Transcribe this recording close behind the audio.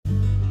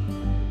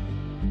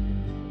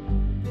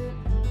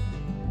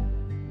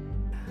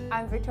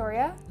I'm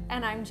Victoria.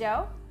 And I'm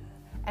Joe.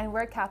 And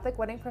we're Catholic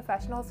wedding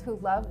professionals who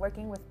love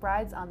working with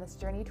brides on this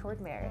journey toward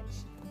marriage.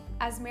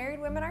 As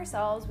married women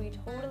ourselves, we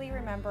totally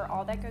remember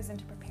all that goes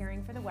into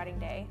preparing for the wedding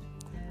day.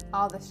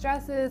 All the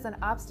stresses and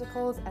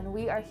obstacles, and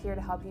we are here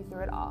to help you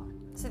through it all.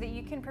 So that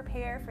you can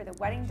prepare for the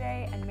wedding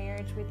day and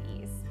marriage with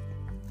ease.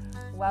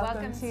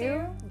 Welcome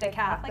to the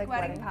Catholic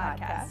Wedding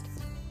Podcast.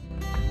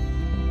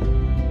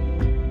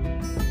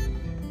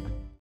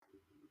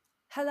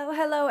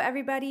 Hello,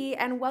 everybody,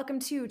 and welcome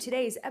to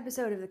today's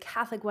episode of the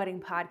Catholic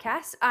Wedding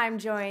Podcast. I'm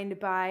joined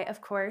by,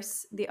 of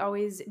course, the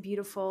always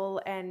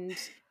beautiful and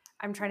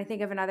I'm trying to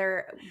think of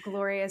another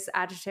glorious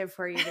adjective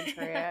for you,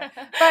 Victoria.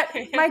 But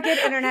my good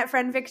internet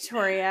friend,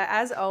 Victoria,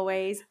 as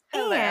always.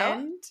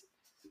 Hello.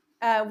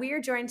 And we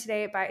are joined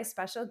today by a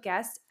special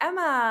guest,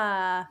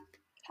 Emma.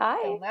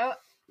 Hi.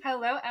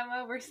 Hello,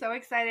 Emma. We're so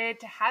excited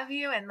to have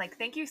you, and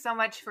thank you so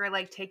much for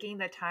taking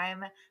the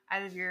time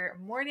out of your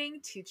morning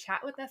to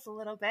chat with us a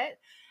little bit.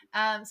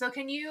 So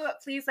can you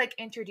please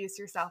introduce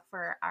yourself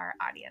for our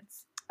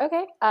audience?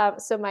 Okay.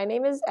 So my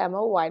name is Emma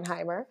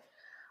Weinheimer.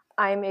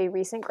 I'm a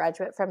recent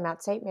graduate from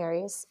Mount St.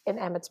 Mary's in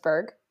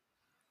Emmitsburg.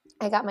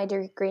 I got my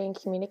degree in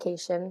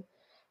communication,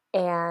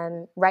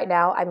 and right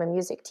now I'm a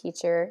music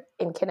teacher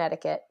in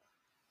Connecticut.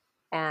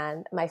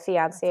 And my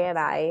fiance and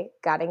I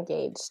got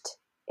engaged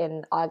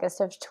in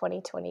August of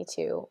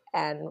 2022,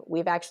 and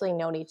we've actually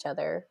known each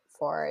other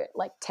for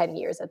 10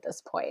 years at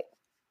this point.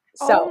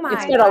 So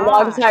it's been a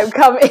long time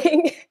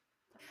coming.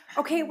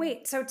 Okay,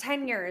 wait. So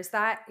 10 years.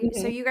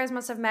 So you guys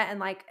must have met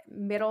in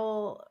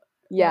middle.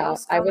 Yeah,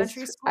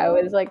 elementary school? I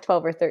was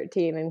 12 or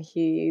 13, and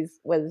he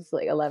was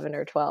 11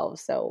 or 12.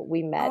 So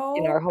we met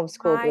in our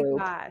homeschool group. Oh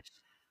my gosh!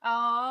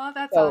 Oh,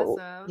 that's so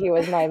awesome. He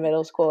was my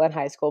middle school and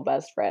high school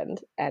best friend,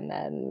 and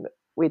then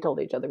we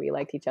told each other we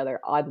liked each other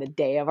on the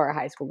day of our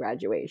high school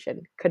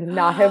graduation. Could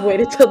not have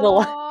waited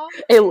till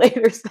a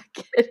later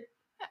second.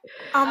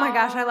 Oh my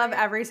gosh, I love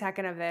every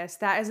second of this.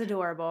 That is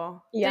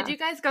adorable. Yeah. Did you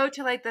guys go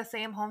to the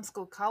same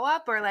homeschool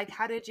co-op, or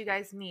how did you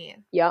guys meet?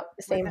 Yep,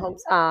 same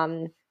homes.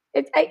 I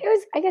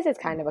guess it's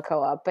kind of a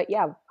co-op, but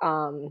yeah,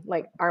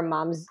 our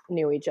moms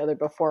knew each other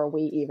before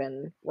we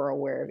even were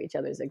aware of each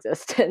other's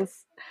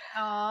existence.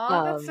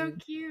 Oh, that's so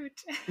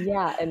cute.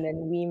 Yeah, and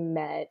then we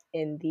met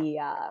in the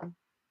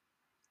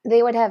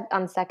they would have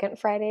on second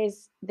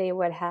Fridays, they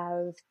would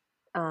have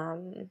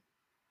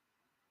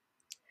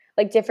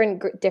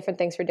different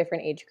things for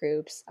different age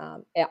groups,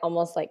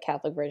 almost like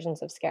Catholic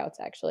versions of Scouts.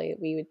 Actually,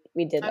 we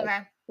did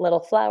little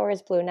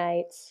flowers, blue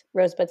nights,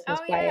 rosebuds and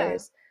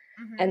spires. Yeah.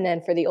 Mm-hmm. And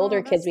then for the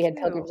older kids, we had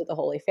Pilgrims of the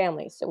Holy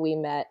Family. So we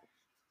met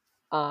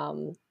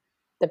on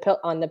the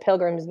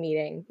Pilgrims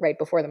meeting right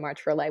before the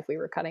March for Life. We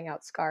were cutting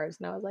out scarves,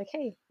 and I was like,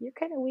 "Hey, you're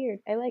kind of weird.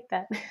 I like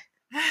that."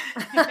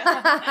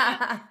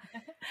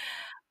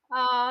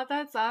 Oh,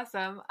 that's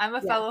awesome. I'm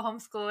a fellow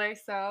homeschooler,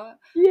 so I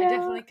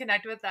definitely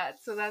connect with that.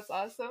 So that's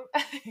awesome.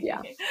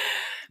 Yeah.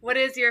 What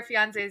is your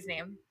fiance's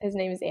name? His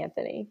name is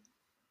Anthony.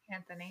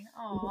 Anthony.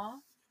 Aw.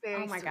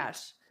 Oh my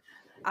gosh.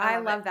 I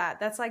love that.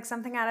 That's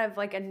something out of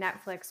a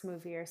Netflix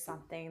movie or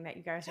something, that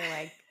you guys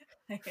are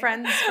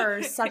friends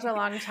for such a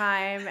long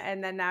time,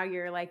 and then now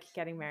you're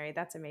getting married.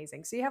 That's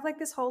amazing. So you have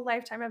this whole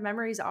lifetime of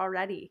memories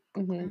already.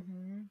 Mm-hmm.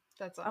 Mm-hmm.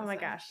 That's awesome. Oh my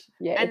gosh.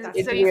 Yeah, it's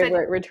so weird.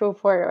 We're to a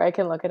point where I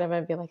can look at him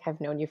and be like,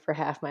 I've known you for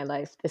half my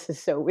life. This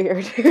is so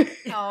weird.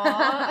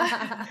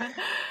 Aww.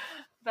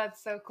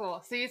 That's so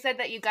cool. So you said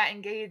that you got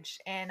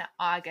engaged in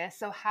August.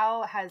 So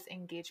how has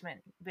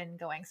engagement been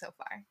going so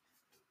far?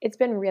 It's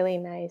been really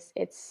nice.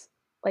 It's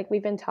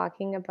we've been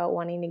talking about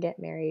wanting to get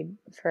married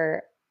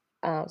for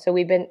so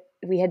we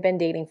had been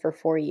dating for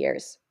 4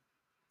 years.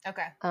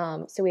 Okay.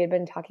 So we had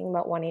been talking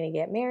about wanting to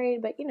get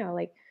married, but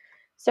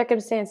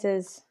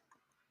circumstances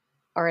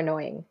are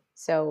annoying.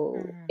 So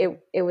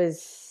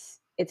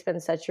it's been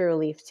such a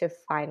relief to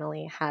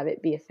finally have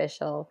it be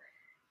official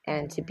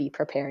and to be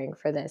preparing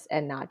for this,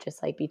 and not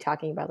just be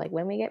talking about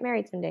when we get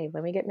married someday.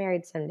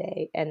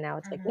 And now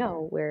it's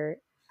no, we're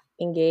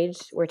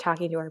engaged, we're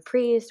talking to our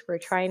priest, we're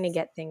trying to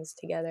get things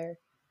together.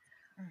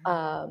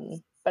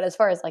 But as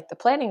far as the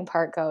planning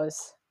part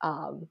goes,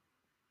 I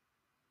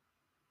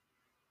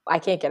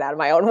can't get out of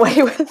my own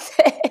way with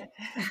it.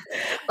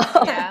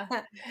 Yeah.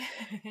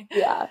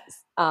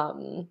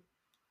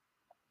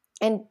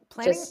 And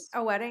planning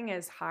a wedding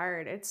is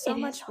hard. It's so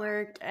much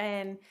work,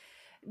 and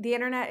the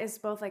internet is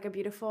both a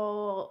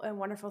beautiful and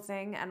wonderful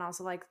thing, and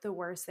also the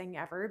worst thing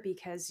ever,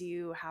 because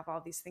you have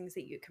all these things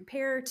that you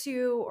compare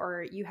to,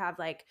 or you have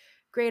you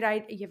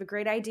have a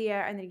great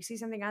idea, and then you see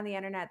something on the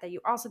internet that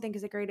you also think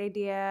is a great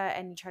idea,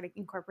 and you try to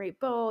incorporate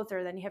both,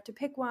 or then you have to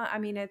pick one. I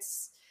mean,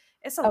 it's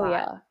a lot.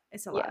 Yeah.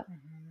 It's a lot.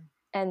 Mm-hmm.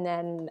 And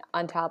then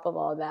on top of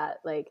all that,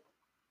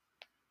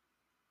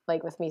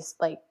 with me,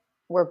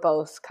 we're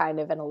both kind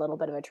of in a little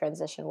bit of a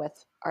transition with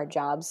our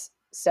jobs.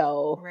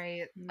 So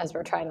as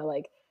we're trying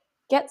to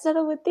get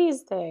settled with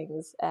these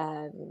things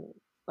and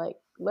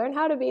learn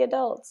how to be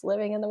adults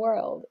living in the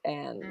world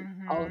and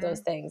all of those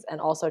things, and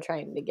also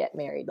trying to get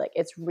married,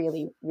 it's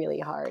really, really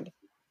hard.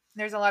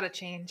 There's a lot of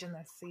change in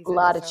this A season.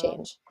 lot of So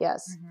change,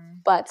 yes. mhm.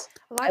 But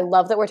A I lot.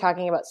 love that we're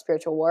talking about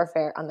spiritual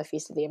warfare on the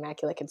Feast of the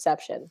Immaculate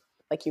Conception.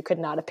 Like, you could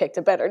not have picked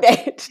a better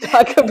day to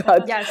talk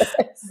about Yes,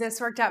 this. this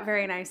worked out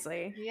very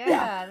nicely.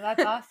 Yeah,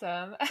 that's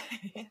awesome.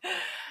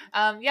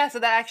 Yeah, so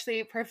that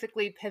actually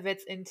perfectly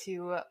pivots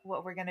into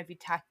what we're going to be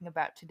talking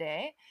about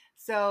today.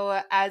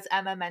 So, as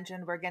Emma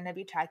mentioned, we're going to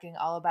be talking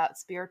all about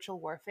spiritual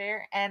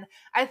warfare. And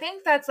I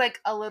think that's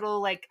like a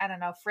little, like, I don't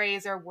know,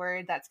 phrase or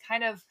word that's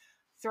kind of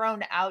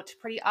thrown out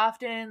pretty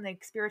often,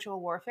 like spiritual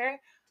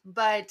warfare.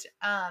 But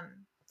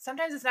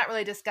sometimes it's not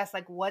really discussed,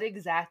 like, what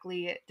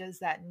exactly does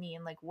that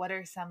mean? Like, what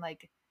are some,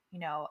 like,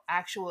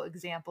 actual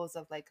examples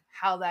of like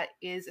how that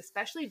is,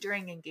 especially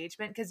during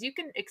engagement, because you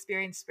can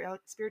experience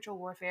spiritual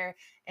warfare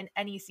in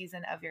any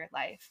season of your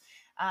life.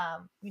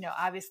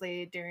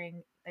 Obviously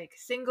during like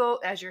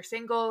as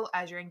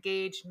you're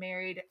engaged,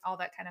 married, all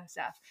that kind of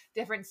stuff,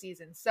 different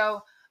seasons.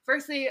 So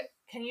firstly,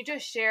 can you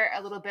just share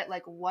a little bit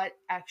like what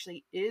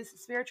actually is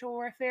spiritual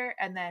warfare,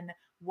 and then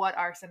what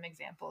are some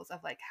examples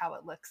of like how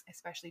it looks,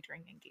 especially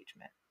during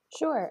engagement?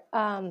 Sure.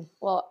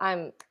 Well,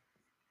 I'm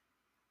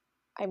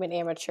an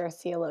amateur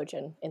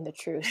theologian in the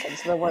true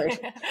sense of the word.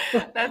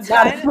 That's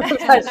Not fine. a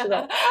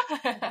professional.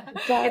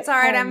 But It's all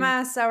right,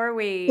 Emma. So are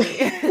we.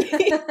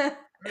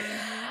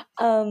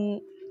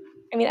 Mhm.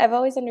 I mean, I've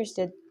always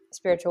understood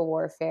spiritual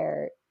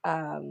warfare.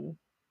 I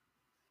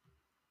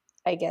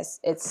guess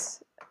it's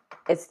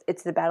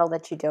the battle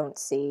that you don't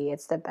see.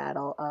 It's the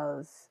battle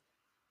of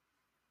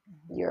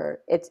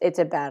it's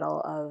a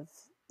battle of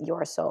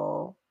your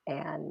soul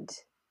and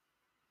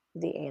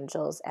the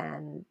angels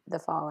and the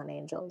fallen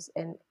angels,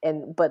 and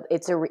but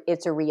it's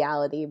a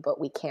reality, but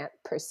we can't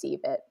perceive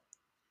it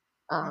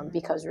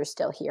because we're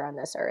still here on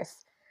this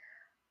earth.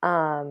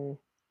 And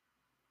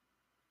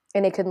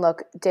it can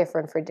look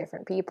different for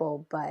different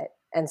people,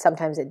 and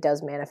sometimes it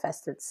does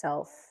manifest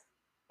itself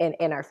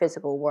in our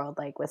physical world,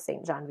 like with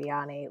Saint John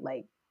Vianney,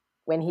 like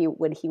when he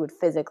would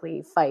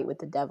physically fight with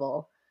the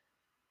devil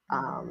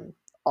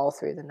all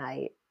through the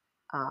night.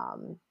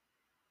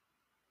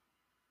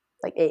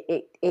 Like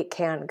it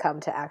can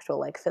come to actual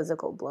like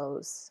physical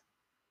blows.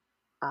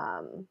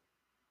 But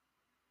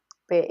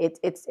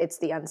it's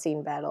the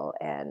unseen battle,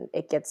 and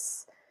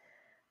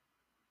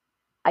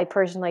I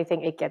personally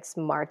think it gets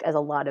marked as a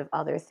lot of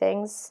other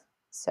things.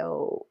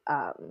 So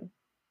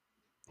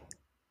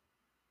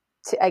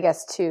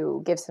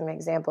to give some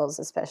examples,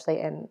 especially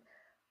in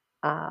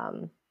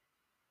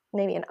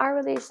maybe in our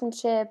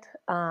relationship,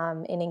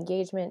 in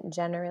engagement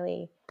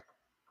generally,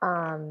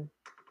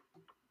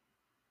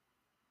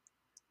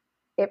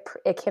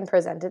 it can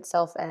present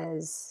itself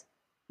as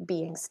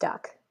being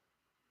stuck.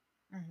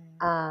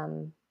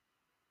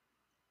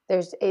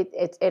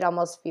 It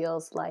almost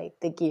feels like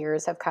the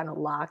gears have kind of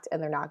locked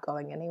and they're not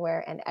going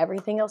anywhere, and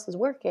everything else is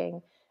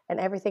working and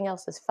everything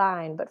else is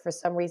fine, but for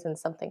some reason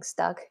something's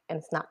stuck and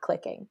it's not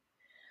clicking.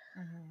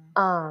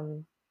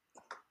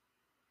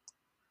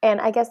 And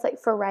I guess like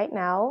for right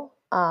now,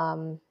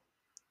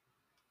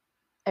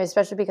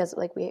 especially because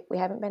like we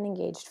haven't been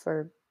engaged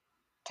for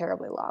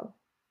terribly long,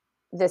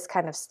 this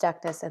kind of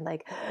stuckness and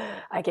like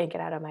I can't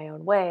get out of my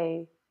own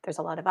way, there's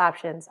a lot of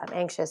options, I'm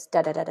anxious,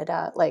 da da da da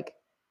da, like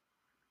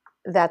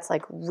that's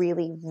like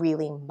really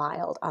really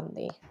mild on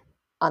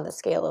the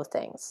scale of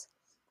things.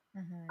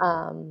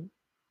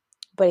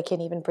 But it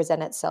can even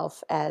present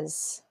itself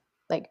as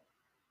like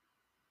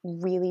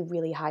really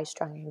really high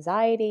strung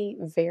anxiety,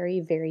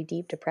 very very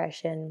deep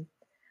depression.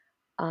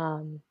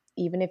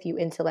 Even if you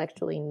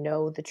intellectually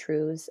know the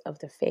truths of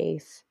the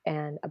faith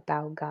and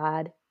about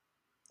God,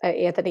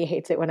 Anthony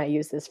hates it when I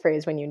use this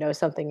phrase, when you know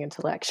something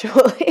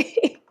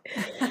intellectually.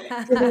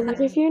 Like,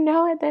 if you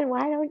know it, then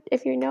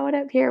if you know it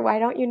up here, why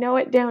don't you know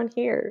it down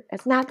here?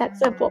 It's not that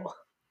simple.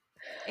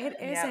 It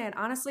isn't.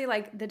 Honestly,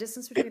 like the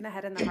distance between the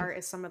head and the heart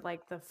is some of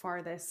like the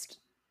farthest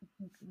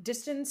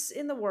distance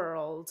in the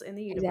world, in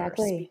the universe,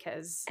 Exactly.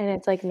 because And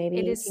it's like maybe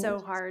it is so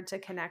hard to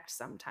connect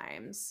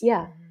sometimes.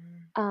 Yeah.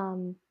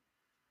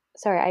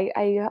 Sorry,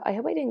 I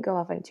hope I didn't go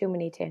off on too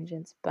many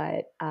tangents,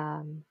 but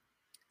trying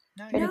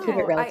to keep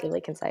it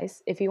relatively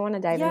concise. If you want to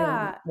dive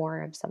into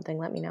more of something,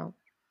 let me know.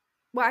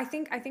 Well, I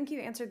think you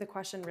answered the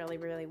question really,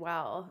 really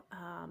well,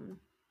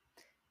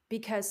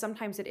 because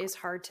sometimes it is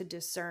hard to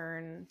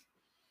discern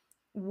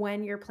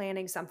when you're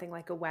planning something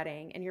like a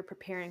wedding and you're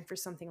preparing for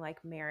something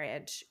like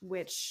marriage,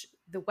 which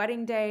the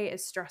wedding day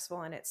is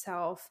stressful in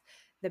itself.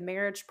 The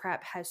marriage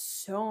prep has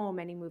so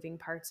many moving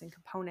parts and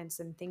components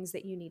and things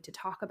that you need to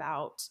talk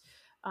about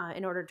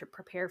in order to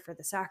prepare for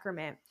the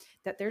sacrament,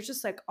 that there's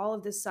just like all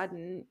of this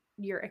sudden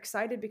you're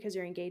excited because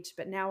you're engaged,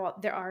 but now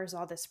there is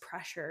all this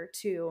pressure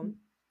to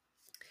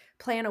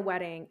plan a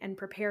wedding and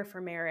prepare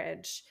for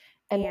marriage.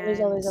 And then there's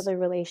all these other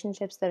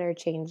relationships that are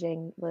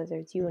changing, whether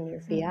it's you and your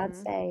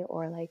fiance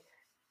or like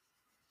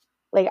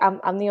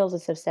I'm the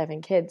oldest of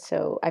 7 kids,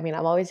 so I mean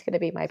I'm always going to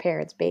be my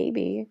parents'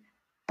 baby,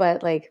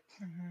 but like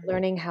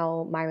learning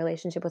how my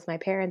relationship with my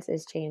parents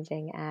is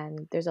changing,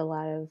 and there's a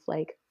lot of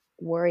like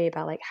worry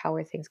about like how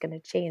are things going to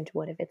change,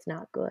 what if it's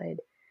not good,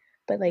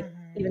 but like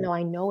even though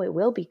I know it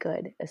will be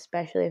good,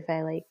 especially if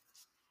I like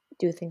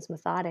do things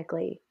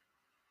methodically.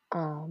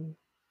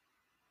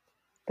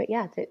 But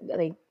yeah,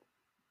 like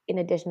in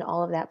addition to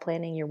all of that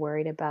planning, you're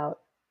worried about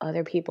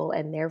other people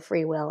and their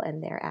free will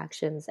and their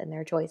actions and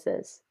their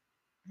choices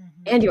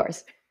and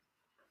yours.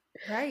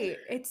 Right.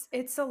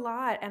 It's a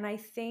lot. And I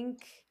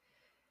think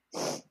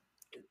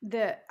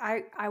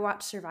I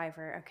watch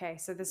Survivor. Okay.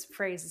 So this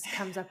phrase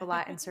comes up a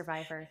lot in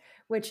Survivor,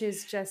 which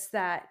is just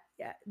that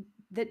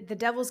the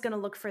devil's going to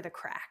look for the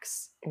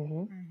cracks.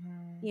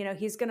 You know,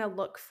 he's going to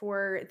look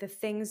for the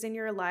things in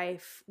your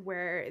life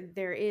where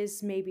there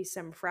is maybe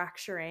some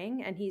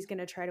fracturing, and he's going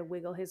to try to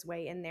wiggle his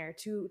way in there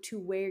to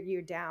wear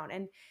you down.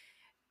 And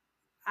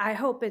I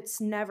hope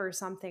it's never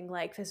something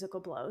like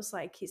physical blows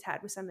like he's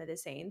had with some of the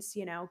saints,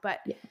 you know, but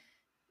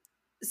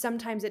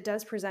sometimes it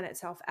does present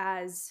itself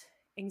as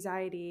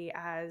anxiety,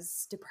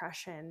 as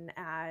depression,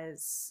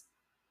 as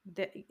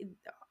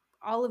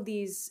all of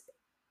these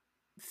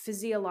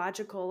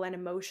physiological and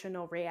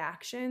emotional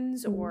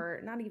reactions,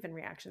 or not even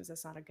reactions,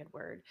 that's not a good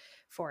word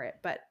for it,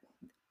 but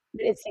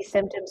it's these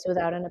symptoms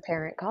without an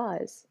apparent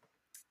cause.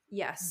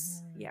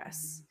 Yes.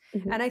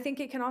 And I think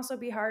it can also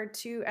be hard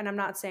to, and I'm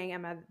not saying,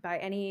 Emma, by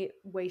any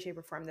way, shape,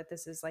 or form that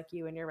this is like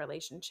you and your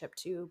relationship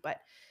too, but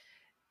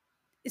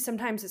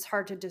sometimes it's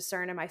hard to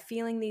discern, am I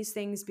feeling these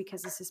things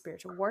because this is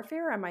spiritual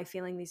warfare? Or am I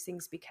feeling these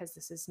things because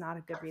this is not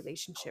a good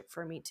relationship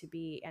for me to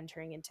be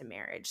entering into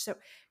marriage? So,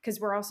 because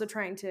we're also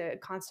trying to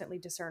constantly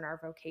discern our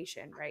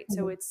vocation, right?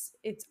 So it's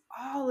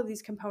all of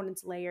these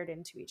components layered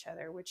into each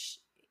other, which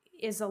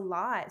is a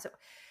lot. So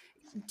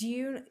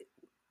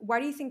why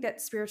do you think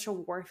that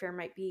spiritual warfare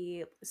might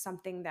be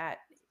something that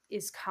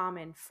is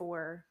common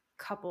for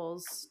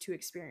couples to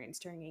experience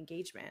during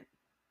engagement?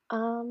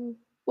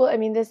 Well, I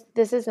mean,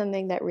 this is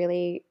something that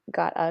really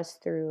got us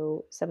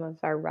through some of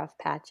our rough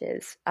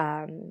patches.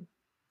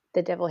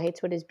 The devil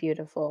hates what is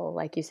beautiful.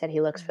 Like you said,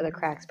 he looks for the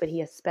cracks, but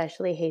he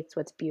especially hates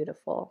what's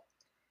beautiful.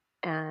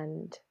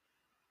 And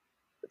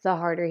the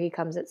harder he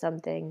comes at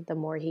something, the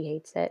more he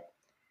hates it.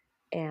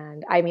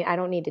 And I mean, I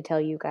don't need to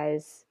tell you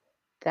guys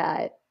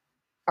that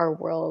our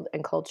world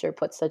and culture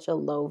puts such a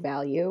low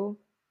value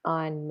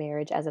on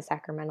marriage as a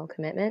sacramental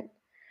commitment.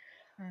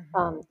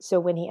 So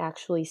when he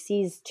actually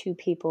sees two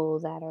people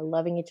that are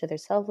loving each other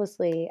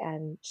selflessly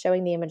and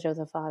showing the image of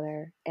the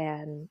Father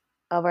and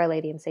of Our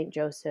Lady and Saint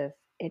Joseph,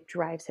 it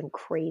drives him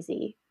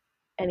crazy,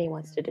 and he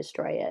wants to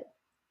destroy it.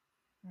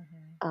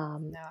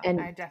 No,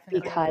 and I definitely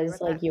agree because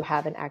with like that. you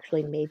haven't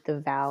actually made the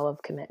vow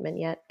of commitment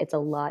yet, it's a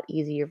lot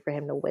easier for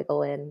him to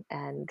wiggle in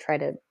and try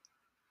to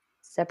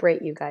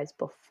separate you guys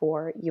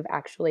before you've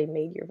actually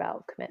made your vow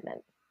of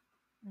commitment.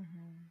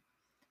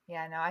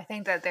 Yeah, no, I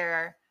think that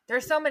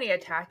there's so many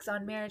attacks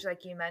on marriage,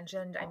 like you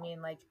mentioned. I mean,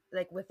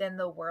 like within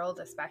the world,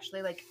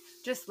 especially, like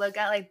just look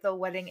at like the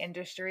wedding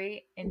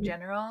industry in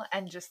general,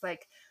 and just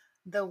like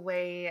the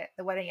way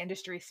the wedding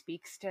industry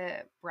speaks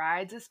to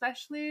brides,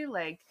 especially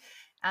like,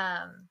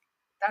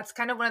 that's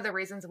kind of one of the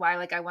reasons why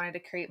like I wanted to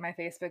create my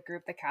Facebook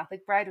group, The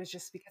Catholic Bride, was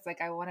just because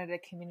like I wanted a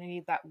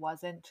community that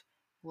wasn't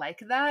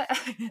like that.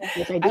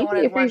 Which I I deeply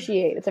wanted one.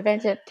 appreciate. It's a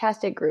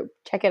fantastic group.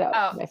 Check it out,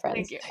 Oh, my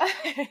thank friends. you.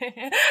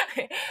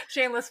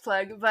 Shameless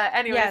plug. But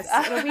anyways,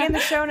 Yes, it'll be in the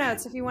show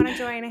notes if you want to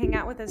join and hang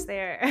out with us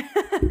there.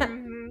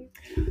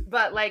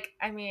 But like,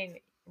 I mean,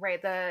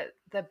 right, the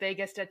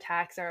biggest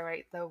attacks are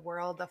right, the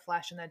world, the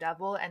flesh, and the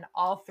devil, and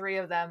all three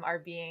of them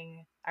are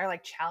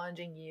like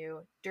challenging you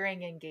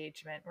during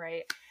engagement,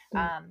 right?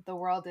 The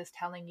world is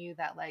telling you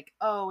that like,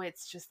 oh,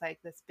 it's just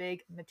like this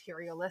big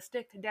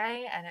materialistic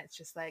day, and it's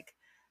just like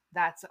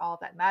that's all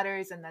that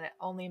matters, and then it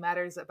only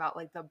matters about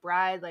like the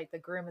bride, like the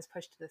groom is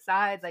pushed to the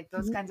side, like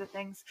those kinds of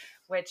things,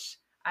 which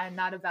I'm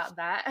not about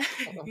that.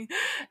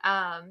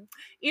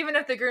 Even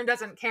if the groom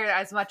doesn't care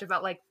as much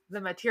about like the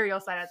material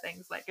side of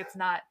things, like it's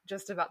not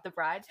just about the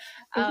bride.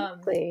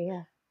 Exactly.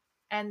 Yeah.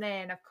 And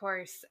then of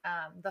course,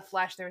 the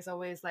flesh, there's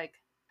always like,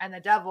 and the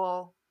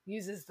devil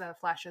uses the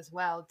flesh as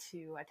well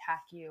to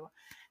attack you.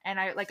 And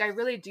I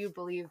really do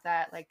believe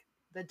that like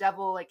the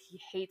devil, like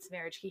he hates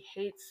marriage. He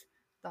hates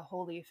the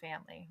Holy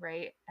Family,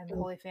 right? And the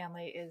Holy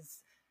Family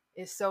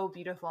is so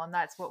beautiful, and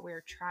that's what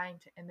we're trying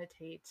to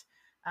imitate,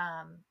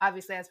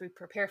 obviously as we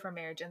prepare for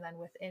marriage and then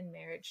within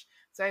marriage.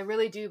 So I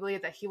really do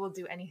believe that he will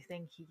do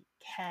anything he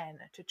can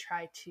to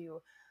try to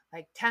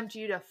like tempt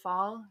you to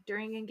fall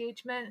during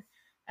engagement,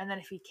 and then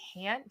if he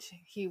can't,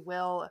 he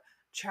will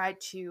try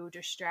to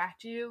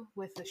distract you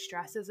with the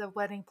stresses of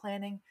wedding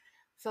planning,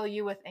 fill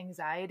you with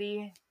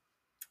anxiety,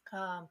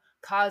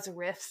 cause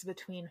rifts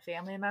between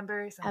family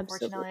members.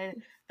 Unfortunately,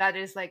 Absolutely. that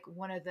is like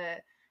one of the,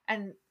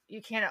 and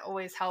you can't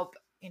always help,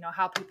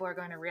 how people are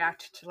going to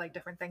react to like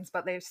different things,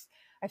 but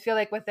I feel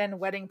like within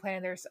wedding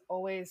planning, there's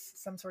always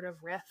some sort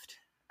of rift.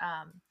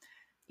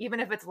 Even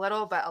if it's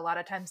little, but a lot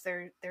of times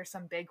there's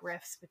some big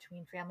rifts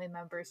between family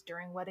members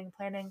during wedding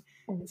planning.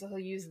 And so he'll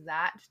use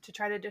that to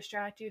try to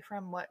distract you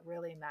from what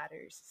really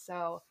matters.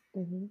 So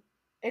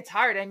it's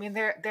hard. I mean,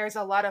 there's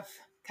a lot of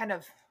kind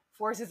of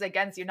forces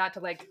against you, not to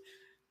like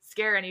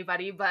scare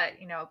anybody, but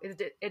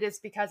it is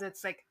because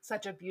it's like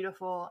such a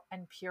beautiful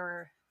and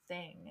pure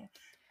thing,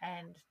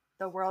 and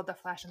the world, the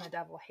flesh, and the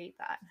devil hate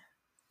that.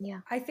 Yeah.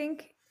 I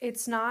think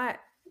it's not,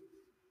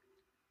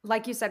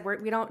 like you said,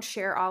 we don't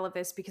share all of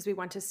this because we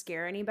want to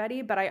scare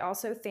anybody, but I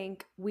also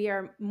think we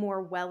are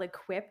more well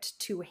equipped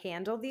to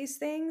handle these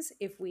things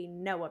if we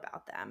know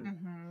about them.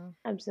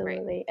 Mm-hmm.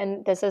 Absolutely. Right.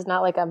 And this is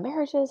not like a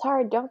marriage is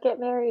hard, don't get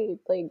married.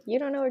 Like, you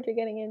don't know what you're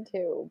getting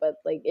into, but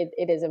like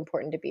it is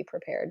important to be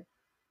prepared.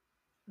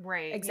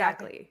 Right.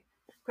 Exactly.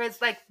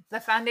 Because like the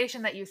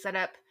foundation that you set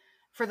up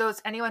for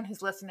anyone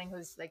who's listening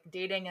who's like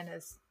dating and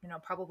is,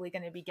 probably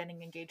going to be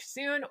getting engaged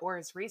soon or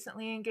is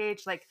recently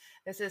engaged, like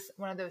this is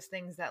one of those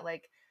things that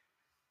like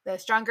the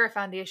stronger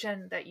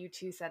foundation that you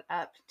two set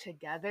up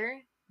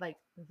together, like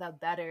the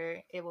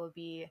better it will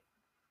be,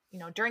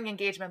 during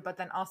engagement, but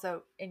then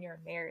also in your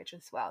marriage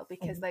as well.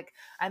 Because like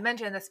I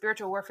mentioned, the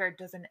spiritual warfare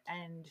doesn't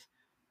end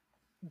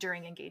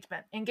during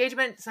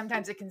engagement.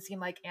 Sometimes it can seem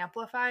like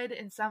amplified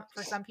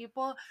for some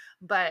people,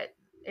 but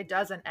it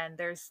doesn't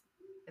end.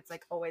 It's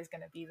like always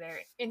going to be there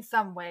in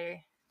some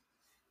way,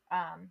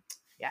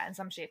 in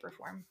some shape or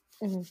form.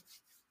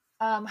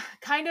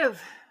 Kind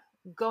of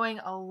going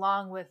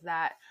along with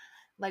that,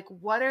 like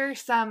what are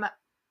some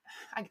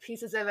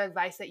pieces of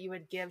advice that you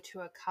would give to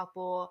a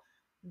couple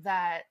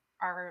that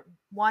are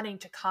wanting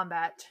to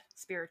combat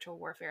spiritual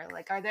warfare?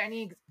 Like, are there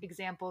any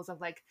examples of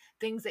like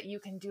things that you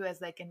can do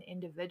as like an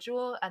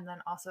individual and then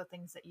also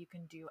things that you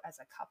can do as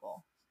a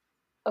couple?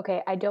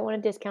 Okay, I don't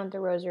want to discount the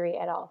rosary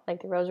at all.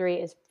 Like the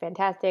rosary is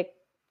fantastic,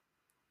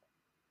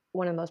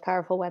 one of the most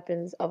powerful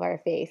weapons of our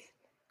faith.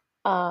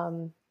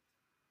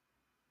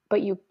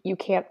 But you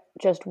can't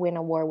just win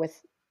a war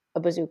with a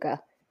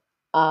bazooka.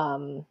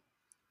 So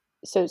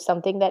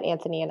something that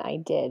Anthony and I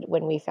did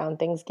when we found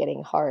things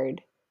getting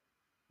hard,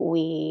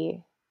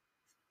 we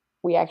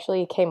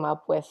actually came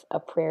up with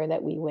a prayer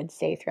that we would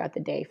say throughout the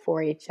day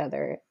for each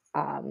other.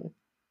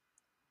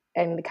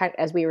 And kind of,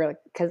 as we were,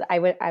 because I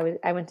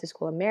went to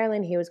school in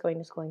Maryland, he was going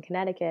to school in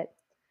Connecticut.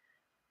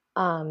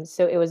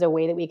 So it was a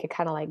way that we could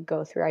kind of like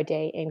go through our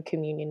day in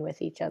communion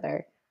with each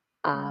other.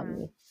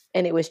 And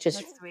it was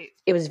just,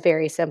 it was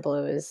very simple.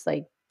 It was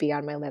like, be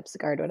on my lips,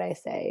 guard what I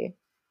say,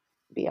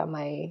 be on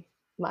my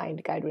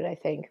mind, guide what I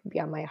think, be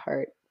on my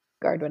heart,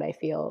 guard what I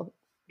feel,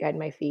 guide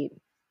my feet,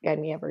 guide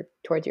me ever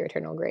towards your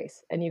eternal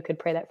grace. And you could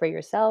pray that for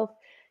yourself.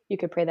 You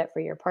could pray that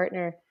for your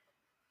partner.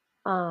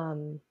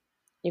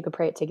 You could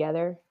pray it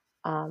together.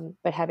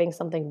 But having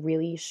something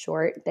really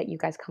short that you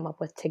guys come up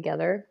with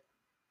together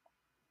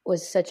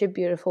was such a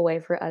beautiful way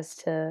for us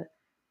to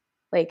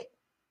like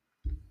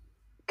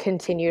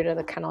continue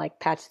to kind of like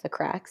patch the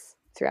cracks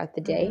throughout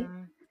the day.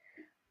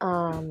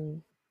 I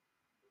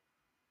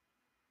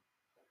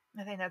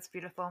think that's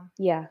beautiful.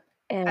 Yeah.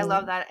 And I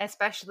love that,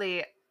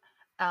 especially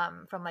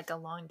from like a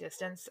long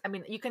distance. I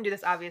mean, you can do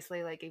this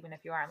obviously, like even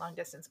if you are in long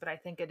distance, but I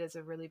think it is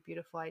a really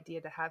beautiful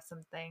idea to have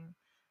something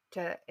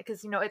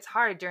because it's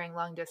hard during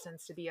long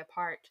distance to be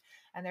apart,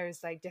 and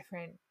there's like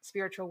different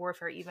spiritual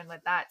warfare even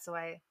with that. So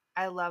I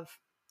love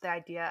the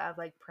idea of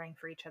like praying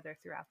for each other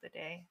throughout the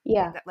day.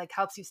 Yeah. That like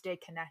helps you stay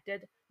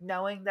connected,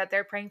 knowing that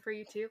they're praying for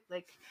you too.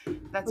 Like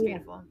that's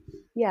beautiful.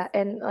 Yeah.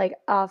 And like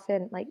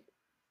often like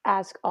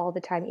ask all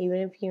the time,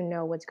 even if you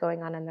know what's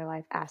going on in their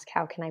life, ask,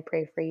 how can I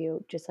pray for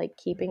you? Just like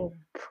keep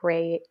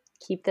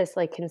this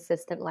like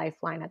consistent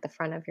lifeline at the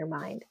front of your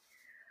mind.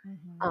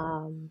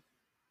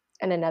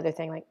 And another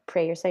thing, like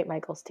pray your St.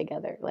 Michael's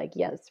together. Like,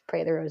 yes,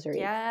 pray the rosary.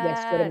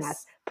 Yes, go to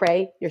mass.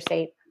 Pray your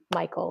St.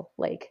 Michael.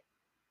 Like,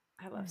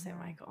 I love St.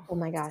 Michael. Oh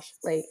my gosh.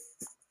 Like,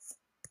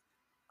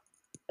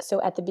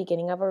 so at the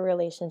beginning of our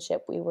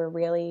relationship, we were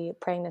really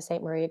praying to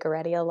St. Maria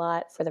Goretti a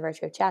lot for the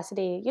virtue of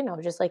chastity,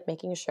 just like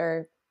making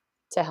sure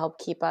to help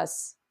keep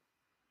us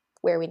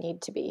where we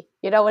need to be.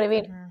 You know what I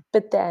mean?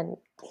 But then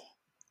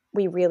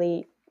we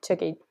really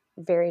took a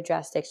very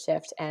drastic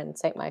shift, and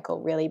St.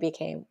 Michael really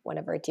became one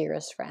of our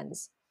dearest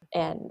friends.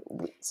 And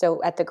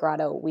so at the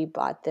grotto, we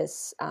bought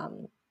this,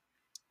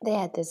 they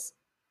had this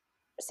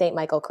St.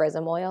 Michael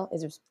chrism oil.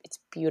 It's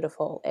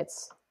beautiful.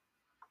 It's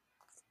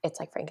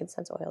like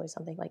frankincense oil or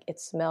something. Like it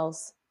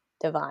smells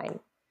divine.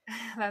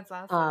 That's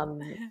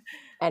awesome.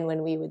 And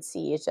when we would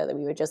see each other,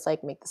 we would just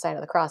like make the sign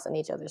of the cross on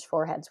each other's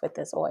foreheads with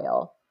this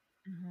oil,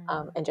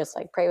 and just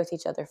like pray with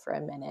each other for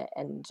a minute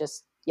and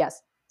just,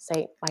 yes,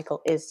 St.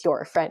 Michael is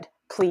your friend.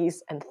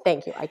 Please and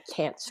thank you. I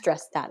can't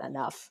stress that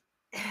enough.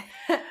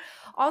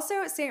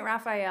 Also, St.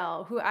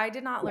 Raphael, who I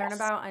did not learn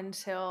about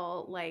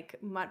until like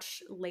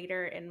much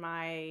later in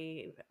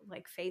my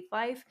like faith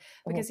life,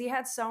 because he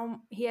had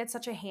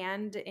such a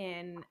hand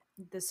in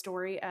the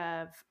story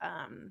of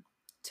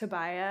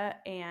Tobiah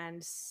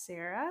and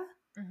Sarah.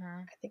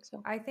 I think so.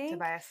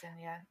 Tobias and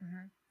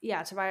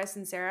yeah, Tobias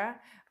and Sarah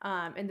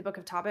in the book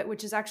of Tobit,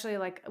 which is actually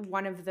like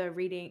one of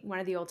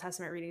the Old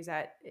Testament readings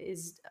that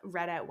is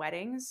read at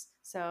weddings.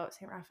 So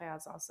St. Raphael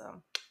is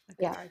also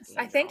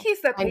I think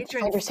he's the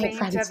patron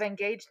saint of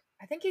engagement.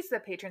 I think he's the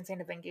patron saint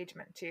of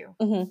engagement too.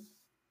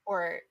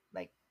 Or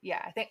like,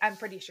 I'm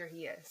pretty sure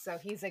he is. So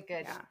he's a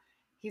good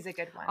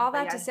one. All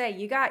that to say,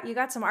 you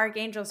got some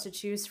archangels to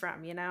choose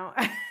from,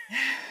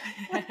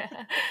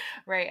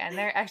 Right, and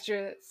they're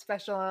extra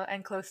special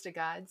and close to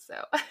God,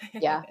 so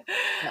Yeah.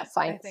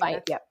 I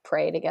think that's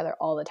Pray together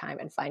all the time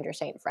and find your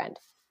saint friend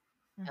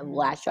and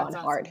latch on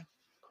that's hard. awesome.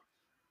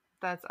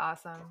 That's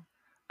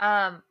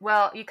awesome.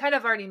 Well, you kind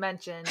of already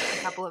mentioned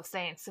a couple of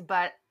saints,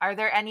 but are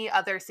there any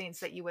other saints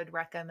that you would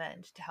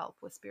recommend to help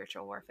with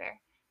spiritual warfare?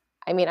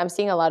 I mean, I'm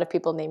seeing a lot of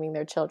people naming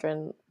their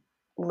children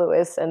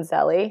Louis and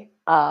Zelly.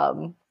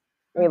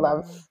 We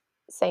love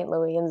Saint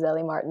Louis and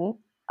Zelly Martin,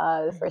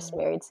 the first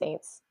married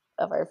saints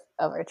of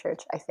our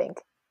church, I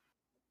think.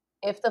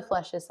 If the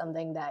flesh is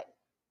something that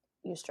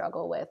you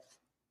struggle with,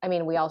 I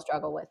mean, we all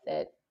struggle with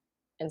it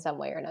in some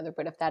way or another,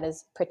 but if that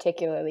is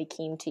particularly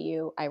keen to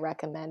you, I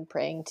recommend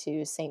praying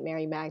to Saint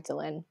Mary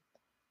Magdalene.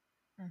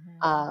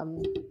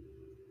 And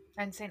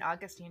Saint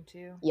Augustine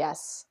too.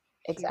 Yes,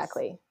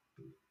 exactly.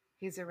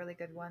 He's a really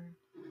good one.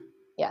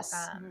 Yes.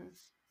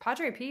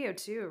 Padre Pio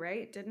too,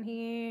 right? Didn't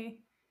he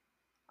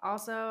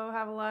also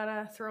have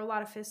throw a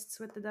lot of fists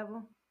with the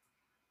devil?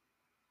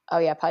 Oh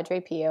yeah,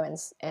 Padre Pio and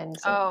Saint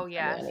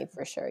Giuliani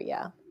for sure.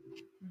 Yeah.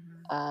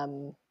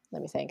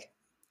 Let me think.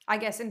 I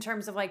guess in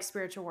terms of like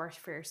spiritual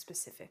warfare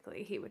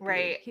specifically, he would be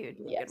a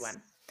good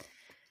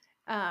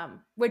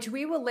one. Which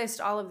we will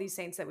list all of these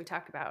saints that we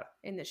talk about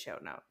in the show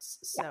notes.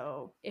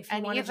 So if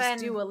you want to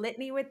just do a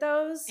litany with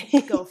those,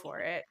 go for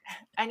it.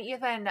 And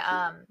even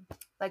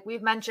like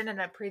we've mentioned in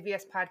a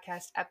previous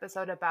podcast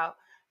episode about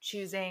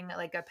choosing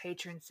like a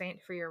patron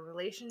saint for your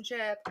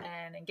relationship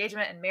and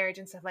engagement and marriage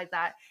and stuff like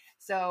that.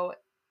 So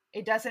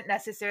it doesn't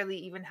necessarily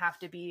even have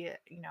to be,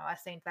 a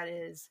saint that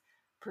is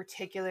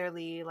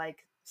particularly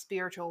like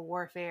spiritual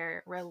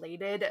warfare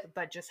related,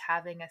 but just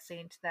having a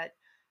saint that,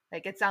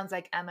 like, it sounds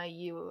like Emma,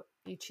 you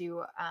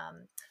two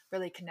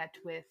really connect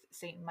with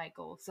Saint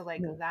Michael. So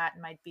like that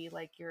might be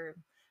like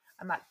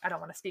I don't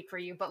want to speak for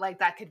you, but like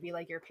that could be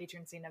like your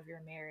patron saint of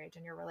your marriage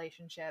and your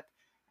relationship.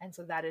 And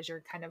so that is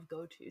your kind of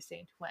go-to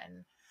saint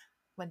when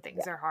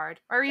things are hard,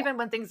 or even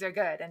when things are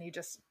good and you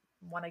just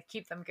want to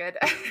keep them good.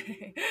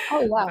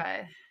 Oh wow.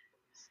 But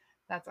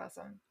that's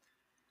awesome.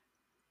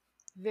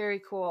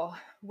 Very cool.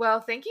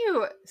 Well, thank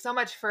you so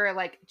much for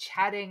like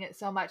chatting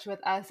so much with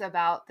us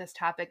about this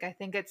topic. I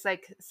think it's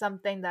like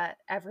something that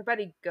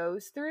everybody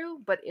goes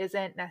through, but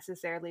isn't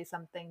necessarily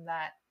something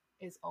that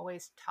is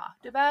always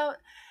talked about.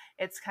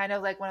 It's kind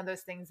of like one of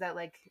those things that,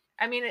 like,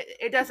 I mean,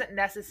 it doesn't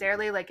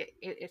necessarily like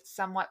it's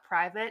somewhat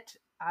private,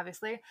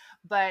 obviously,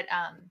 but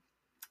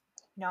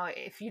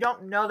if you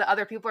don't know that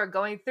other people are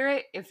going through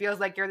it, it feels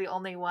like you're the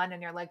only one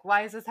and you're like,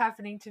 why is this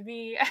happening to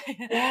me?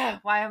 Yeah.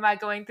 Why am I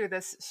going through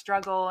this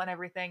struggle and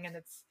everything? And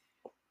it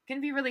can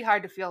be really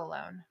hard to feel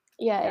alone.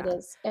 Yeah, it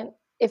is. And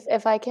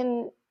if I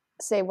can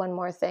say one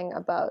more thing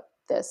about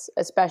this,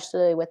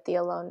 especially with the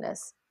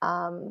aloneness,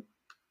 the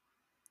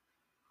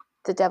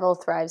devil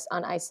thrives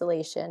on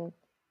isolation.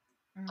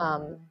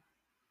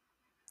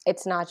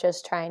 It's not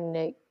just trying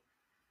to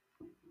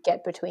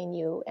get between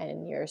you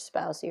and your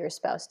spouse or your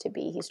spouse to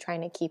be. He's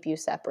trying to keep you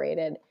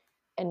separated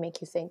and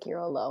make you think you're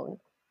alone.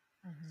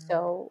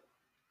 So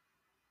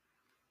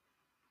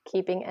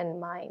keeping in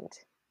mind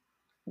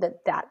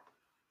that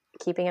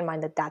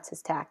that's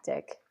his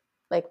tactic,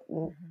 like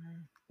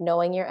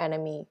knowing your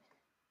enemy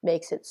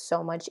makes it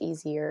so much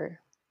easier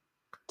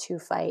to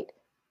fight.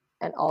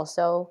 And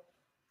also,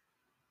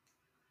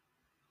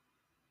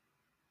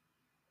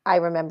 I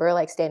remember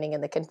like standing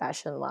in the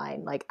confession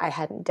line, like I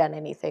hadn't done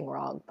anything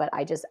wrong, but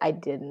I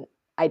didn't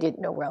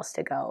know where else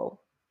to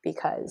go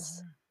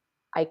because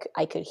I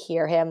could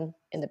hear him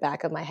in the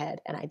back of my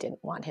head and I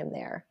didn't want him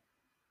there.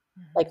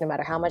 Like no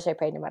matter how much I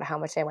prayed, no matter how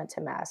much I went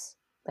to mass,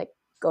 like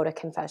go to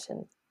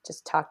confession,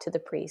 just talk to the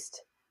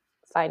priest,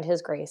 find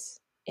his grace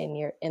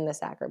in the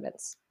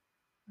sacraments.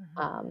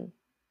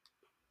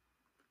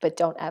 But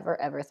don't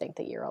ever think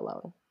that you're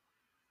alone.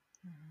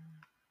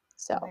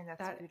 So I think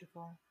that's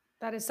beautiful.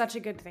 That is such a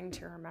good thing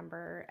to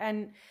remember.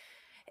 And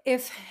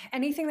if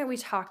anything that we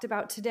talked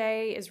about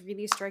today is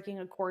really striking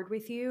a chord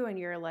with you and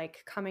you're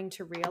like coming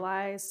to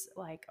realize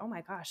like, oh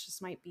my gosh,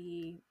 this might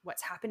be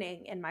what's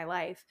happening in my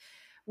life,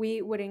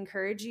 we would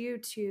encourage you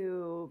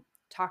to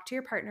talk to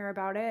your partner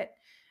about it,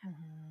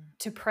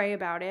 to pray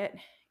about it,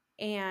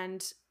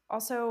 and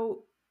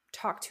also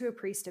talk to a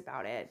priest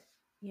about it.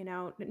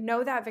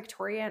 Know that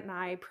Victoria and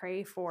I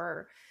pray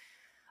for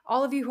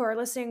all of you who are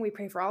listening. We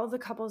pray for all of the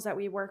couples that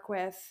we work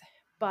with,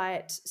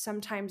 but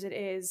sometimes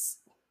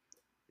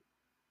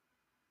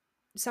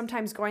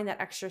going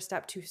that extra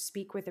step to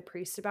speak with a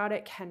priest about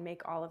it can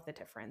make all of the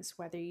difference,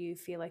 whether you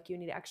feel like you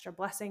need extra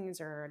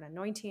blessings or an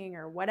anointing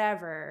or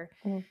whatever.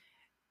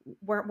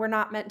 We're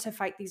not meant to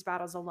fight these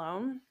battles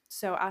alone.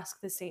 So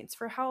ask the saints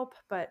for help,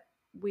 but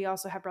we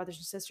also have brothers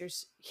and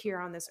sisters here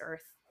on this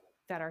earth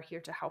that are here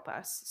to help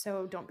us.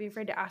 So don't be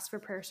afraid to ask for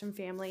prayers from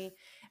family,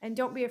 and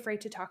don't be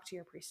afraid to talk to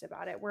your priest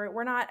about it.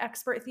 We're not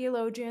expert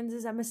theologians,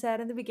 as Emma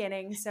said in the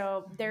beginning.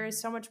 So there is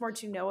so much more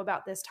to know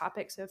about this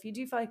topic. So if you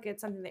do feel like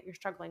it's something that you're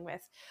struggling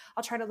with,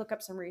 I'll try to look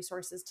up some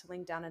resources to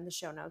link down in the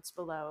show notes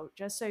below,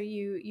 just so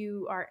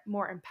you are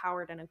more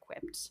empowered and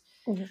equipped.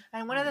 Mm-hmm.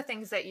 And one of the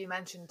things that you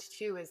mentioned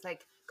too is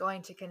like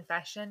going to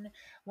confession.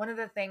 One of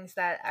the things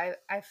that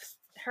I've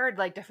heard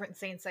like different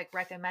saints like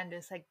recommend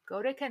is like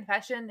go to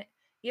confession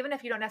even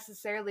if you don't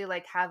necessarily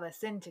like have a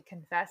sin to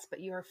confess, but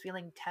you are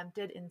feeling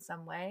tempted in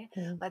some way.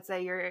 Mm-hmm. Let's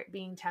say you're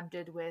being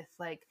tempted with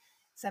like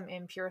some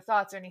impure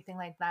thoughts or anything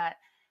like that.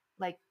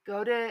 Like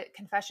go to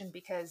confession,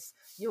 because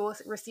you will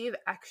receive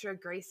extra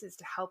graces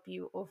to help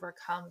you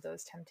overcome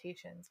those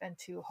temptations and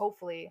to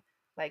hopefully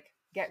like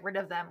get rid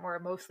of them, or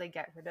mostly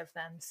get rid of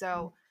them.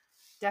 So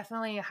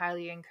definitely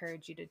highly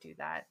encourage you to do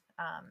that.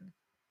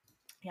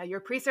 Yeah,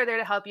 your priests are there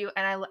to help you.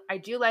 And I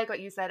do like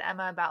what you said,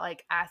 Emma, about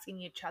like asking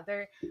each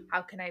other,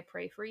 how can I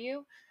pray for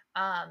you?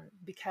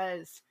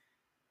 Because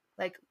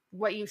like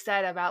what you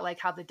said about like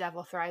how the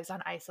devil thrives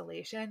on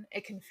isolation,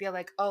 it can feel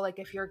like, oh, like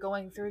if you're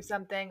going through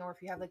something, or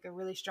if you have like a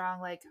really strong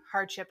like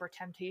hardship or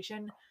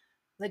temptation,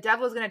 the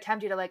devil is going to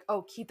tempt you to like,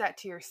 oh, keep that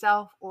to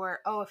yourself. Or,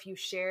 oh, if you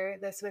share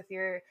this with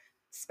your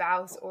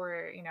spouse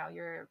or, you know,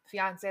 your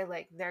fiance,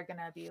 like they're going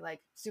to be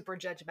like super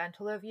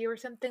judgmental of you or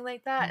something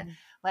like that.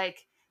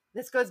 Like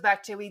this goes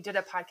back to, we did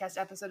a podcast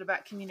episode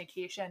about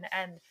communication,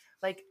 and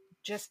like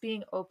just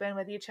being open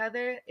with each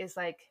other is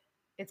like,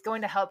 it's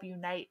going to help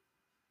unite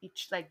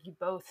each, like you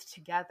both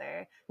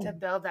together to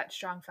build that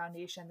strong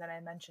foundation that I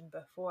mentioned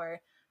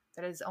before,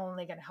 that is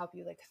only going to help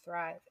you like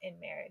thrive in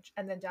marriage.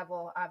 And the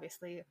devil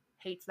obviously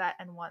hates that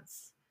and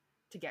wants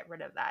to get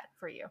rid of that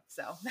for you.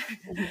 So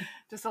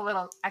just a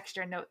little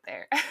extra note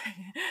there.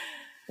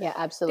 Yeah,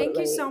 absolutely.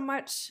 Thank you so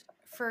much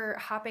for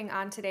hopping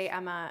on today,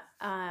 Emma.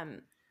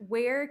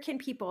 Where can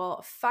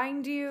people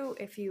find you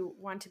if you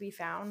want to be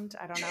found?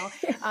 I don't know.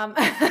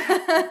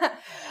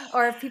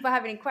 Or if people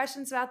have any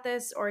questions about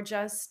this, or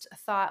just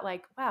thought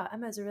like, wow,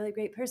 Emma's a really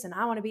great person,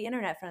 I want to be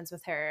internet friends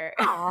with her.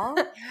 Well,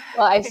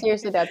 I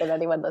seriously doubt that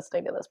anyone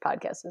listening to this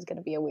podcast is going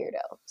to be a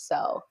weirdo.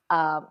 So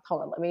hold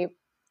on,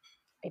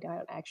 I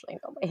don't actually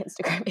know my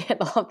Instagram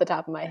handle off the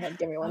top of my head.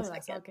 Give me one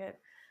second. That's all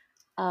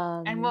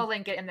good. And we'll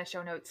link it in the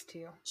show notes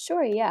too.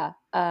 Sure, yeah.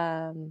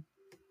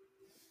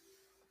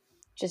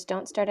 Just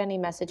don't start any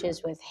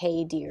messages with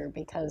 "Hey dear,"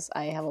 because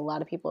I have a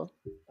lot of people,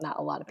 not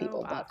a lot of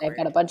people, but I've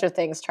got a bunch of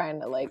things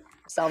trying to like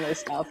sell me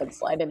stuff and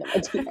slide into my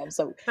DM.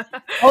 So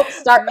don't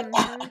start with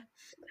that.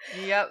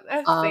 Yep,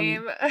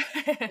 same.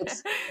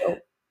 It's, so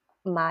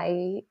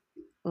my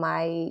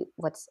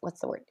what's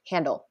the word?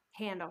 Handle.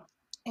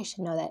 I should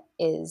know that,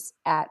 is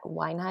at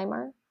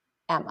Weinheimer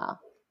Emma.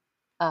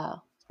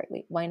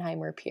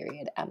 Weinheimer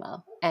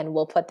Emma, and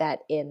we'll put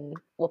that in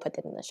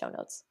the show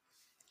notes.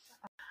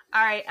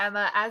 All right,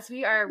 Emma, as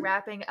we are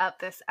wrapping up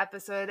this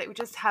episode, we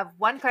just have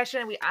one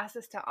question. We ask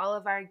this to all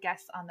of our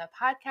guests on the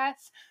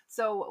podcast.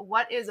 So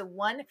what is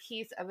one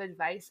piece of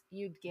advice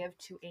you'd give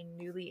to a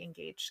newly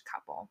engaged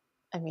couple?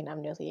 I mean,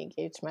 I'm newly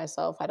engaged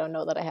myself. I don't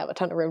know that I have a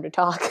ton of room to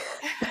talk.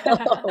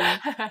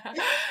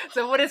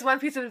 So what is one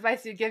piece of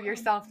advice you'd give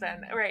yourself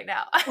then right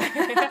now?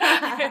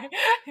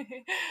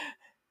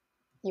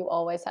 You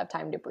always have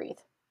time to breathe.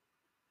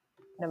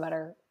 No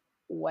matter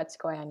what's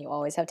going on, you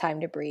always have time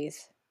to breathe.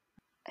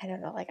 I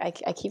don't know, like I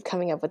keep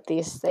coming up with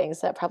these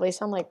things that probably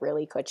sound like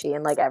really cutchy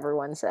and like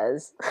everyone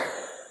says.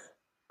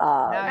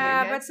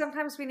 But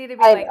sometimes we need to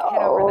be like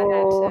hit over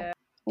the head.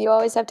 You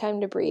always have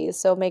time to breathe,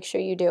 so make sure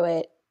you do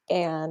it.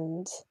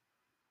 And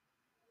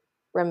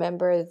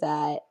remember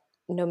that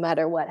no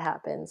matter what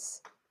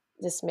happens,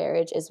 this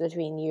marriage is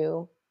between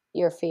you,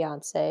 your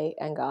fiance,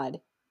 and God.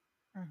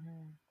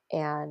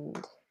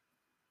 And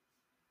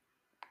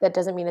that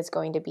doesn't mean it's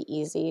going to be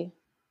easy,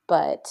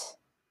 but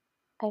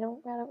I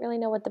don't really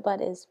know what the but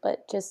is,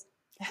 but just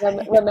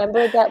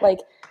remember that like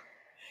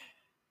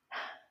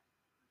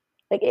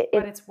but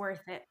it's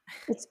worth it.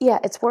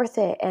 It's worth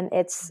it, and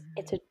it's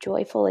a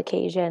joyful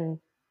occasion,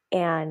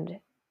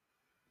 and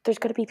there's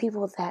going to be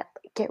people that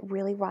get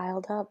really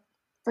riled up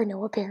for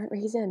no apparent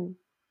reason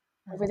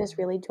over this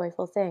really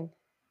joyful thing,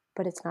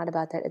 but it's not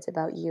about that. It's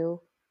about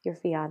you, your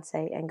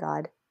fiance, and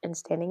God, and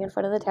standing in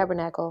front of the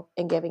tabernacle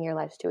and giving your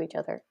lives to each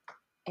other,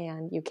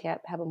 and you can't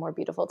have a more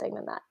beautiful thing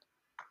than that.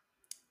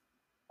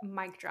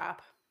 Mic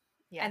drop.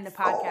 Yes. And the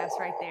podcast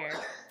right there.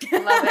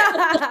 Love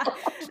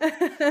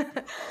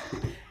it.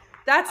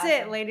 That's awesome.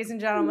 it, ladies and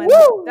gentlemen.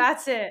 Woo!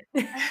 That's it.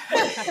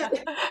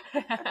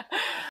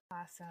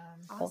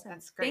 Awesome.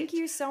 That's great. Thank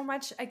you so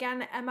much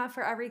again, Emma,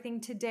 for everything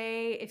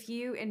today. If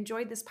you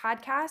enjoyed this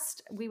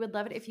podcast, we would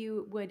love it if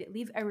you would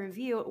leave a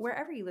review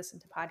wherever you listen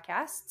to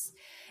podcasts.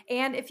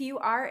 And if you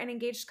are an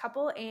engaged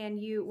couple and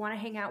you want to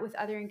hang out with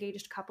other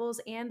engaged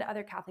couples and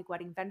other Catholic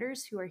wedding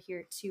vendors who are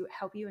here to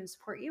help you and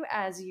support you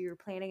as you're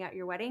planning out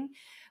your wedding,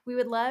 we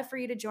would love for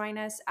you to join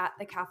us at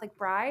The Catholic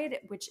Bride,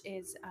 which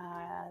is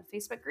a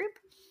Facebook group.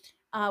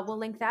 We'll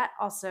link that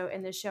also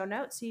in the show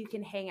notes so you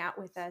can hang out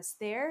with us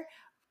there.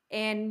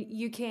 And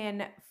you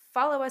can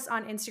follow us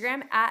on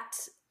Instagram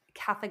at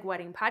Catholic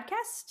Wedding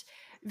Podcast.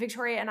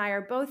 Victoria and I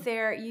are both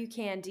there. You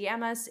can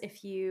DM us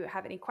if you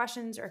have any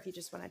questions or if you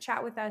just want to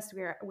chat with us.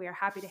 We are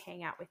happy to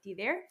hang out with you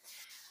there.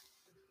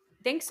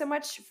 Thanks so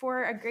much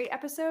for a great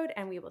episode,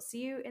 and we will see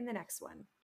you in the next one.